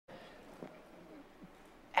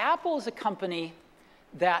Apple is a company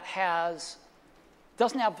that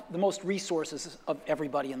doesn't have the most resources of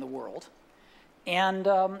everybody in the world. And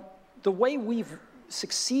the way we've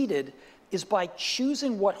succeeded is by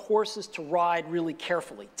choosing what horses to ride really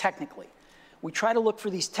carefully, technically. We try to look for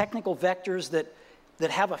these technical vectors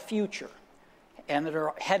that have a future and that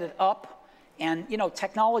are headed up. And, you know,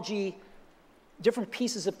 technology, different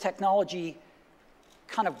pieces of technology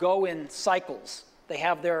kind of go in cycles. They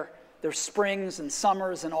have their springs and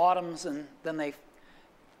summers and autumns, and then they,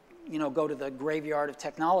 you know, go to the graveyard of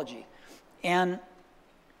technology. And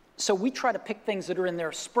so we try to pick things that are in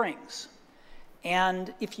their springs.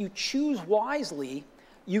 And if you choose wisely,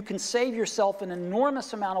 you can save yourself an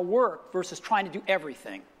enormous amount of work versus trying to do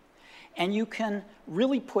everything. And you can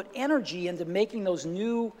really put energy into making those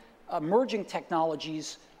new emerging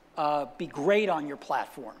technologies be great on your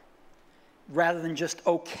platform, rather than just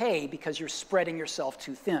okay because you're spreading yourself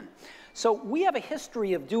too thin. So we have a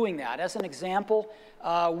history of doing that. As an example,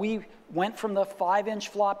 we went from the 5-inch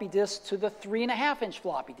floppy disk to the 3.5-inch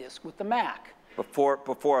floppy disk with the Mac.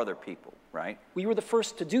 Before other people, right? We were the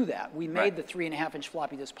first to do that. We made the 3.5-inch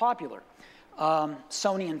floppy disk popular.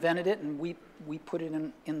 Sony invented it, and we put it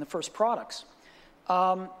in the first products.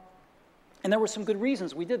 And there were some good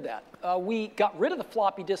reasons we did that. We got rid of the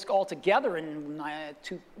floppy disk altogether in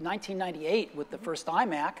 1998 with the first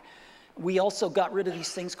iMac. We also got rid of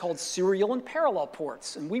these things called serial and parallel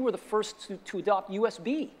ports, and we were the first to adopt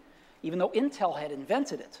USB, even though Intel had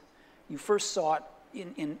invented it. You first saw it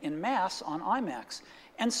in mass on iMacs.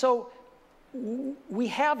 And so we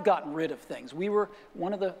have gotten rid of things. We were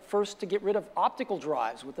one of the first to get rid of optical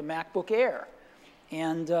drives with the MacBook Air.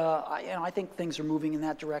 And I think things are moving in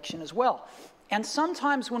that direction as well. And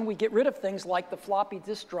sometimes when we get rid of things like the floppy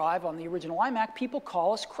disk drive on the original iMac, people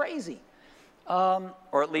call us crazy.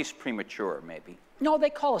 Or at least premature, maybe. No, they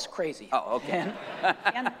call us crazy. Oh, okay.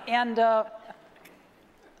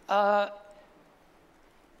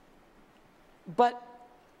 But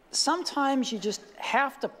sometimes you just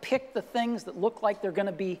have to pick the things that look like they're going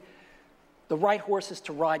to be the right horses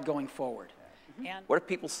to ride going forward. And what if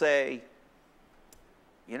people say,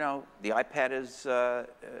 you know, the iPad is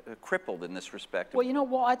crippled in this respect?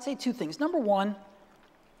 Well, I'd say two things. Number one,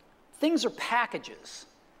 things are packages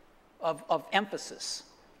of emphasis.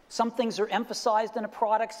 Some things are emphasized in a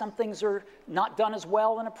product, some things are not done as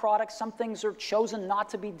well in a product, some things are chosen not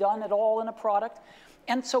to be done at all in a product.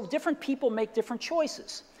 And so different people make different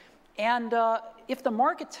choices. And if the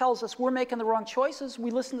market tells us we're making the wrong choices, we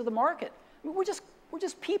listen to the market. I mean, we're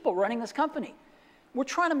just people running this company. We're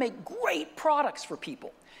trying to make great products for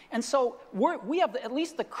people. And so we have at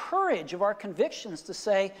least the courage of our convictions to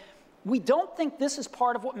say, we don't think this is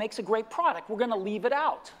part of what makes a great product. We're going to leave it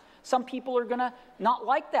out. Some people are going to not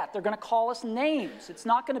like that. They're going to call us names. It's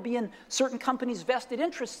not going to be in certain companies' vested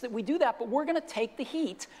interests that we do that, but we're going to take the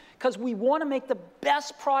heat because we want to make the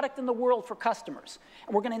best product in the world for customers.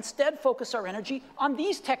 And we're going to instead focus our energy on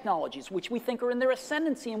these technologies, which we think are in their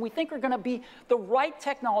ascendancy and we think are going to be the right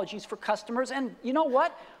technologies for customers. And you know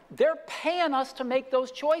what? They're paying us to make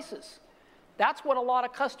those choices. That's what a lot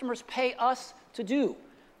of customers pay us to do,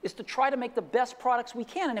 is to try to make the best products we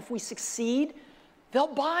can. And if we succeed, they'll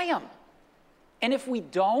buy them. And if we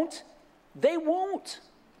don't, they won't.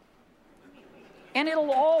 And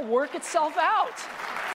it'll all work itself out.